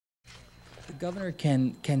The governor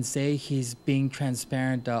can say he's being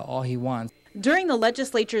transparent all he wants. During the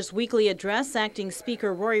legislature's weekly address, Acting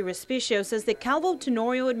Speaker Rory Respicio says the Calvo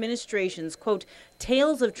Tenorio Administration's, quote,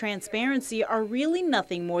 tales of transparency are really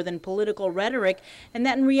nothing more than political rhetoric, and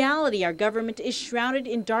that in reality our government is shrouded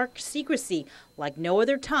in dark secrecy like no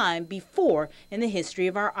other time before in the history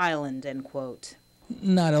of our island, end quote.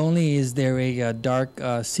 Not only is there a dark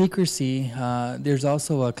secrecy, there's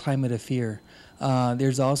also a climate of fear.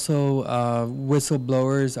 There's also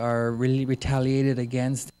whistleblowers are really retaliated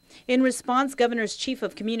against. In response, Governor's Chief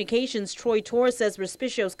of Communications, Troy Torres, says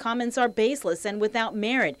Respicio's comments are baseless and without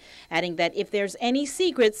merit, adding that if there's any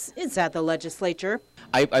secrets, it's at the legislature.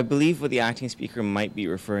 I believe what the acting speaker might be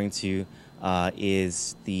referring to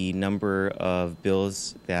is the number of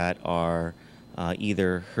bills that are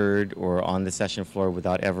either heard or on the session floor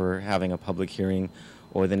without ever having a public hearing,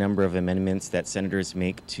 or the number of amendments that senators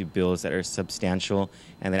make to bills that are substantial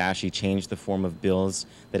and that actually change the form of bills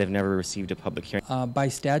that have never received a public hearing. By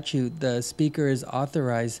statute, the Speaker is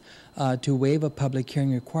authorized to waive a public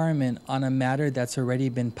hearing requirement on a matter that's already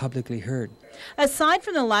been publicly heard. Aside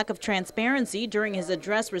from the lack of transparency, during his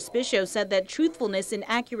address, Respicio said that truthfulness in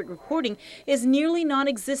accurate reporting is nearly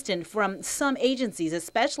non-existent from some agencies,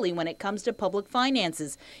 especially when it comes to public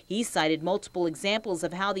finances. He cited multiple examples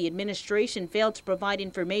of how the administration failed to provide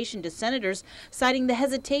information to senators, citing the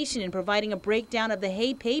hesitation in providing a breakdown of the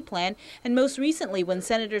Hay Pay plan, and most recently when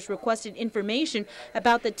senators requested information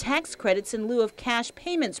about the tax credits in lieu of cash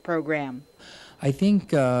payments program. I think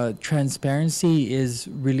transparency is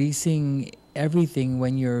releasing everything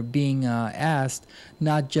when you're being asked,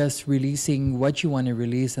 not just releasing what you want to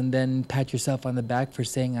release and then pat yourself on the back for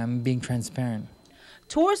saying I'm being transparent.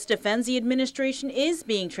 Torres defends the administration is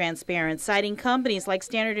being transparent, citing companies like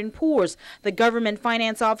Standard & Poor's, the Government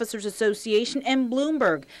Finance Officers Association, and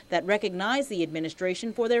Bloomberg that recognize the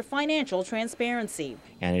administration for their financial transparency.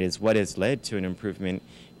 And it is what has led to an improvement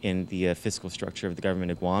in the fiscal structure of the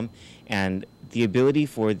government of Guam, and the ability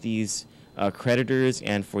for these creditors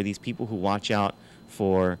and for these people who watch out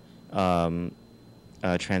for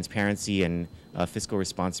transparency and fiscal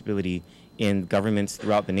responsibility in governments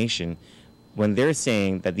throughout the nation. When they're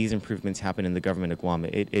saying that these improvements happen in the government of Guam,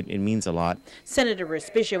 it means a lot. Senator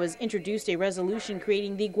Respicio has introduced a resolution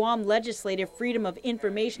creating the Guam Legislative Freedom of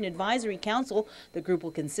Information Advisory Council. The group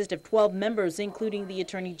will consist of 12 members, including the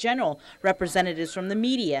Attorney General, representatives from the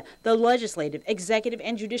media, the legislative, executive,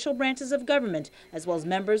 and judicial branches of government, as well as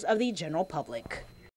members of the general public.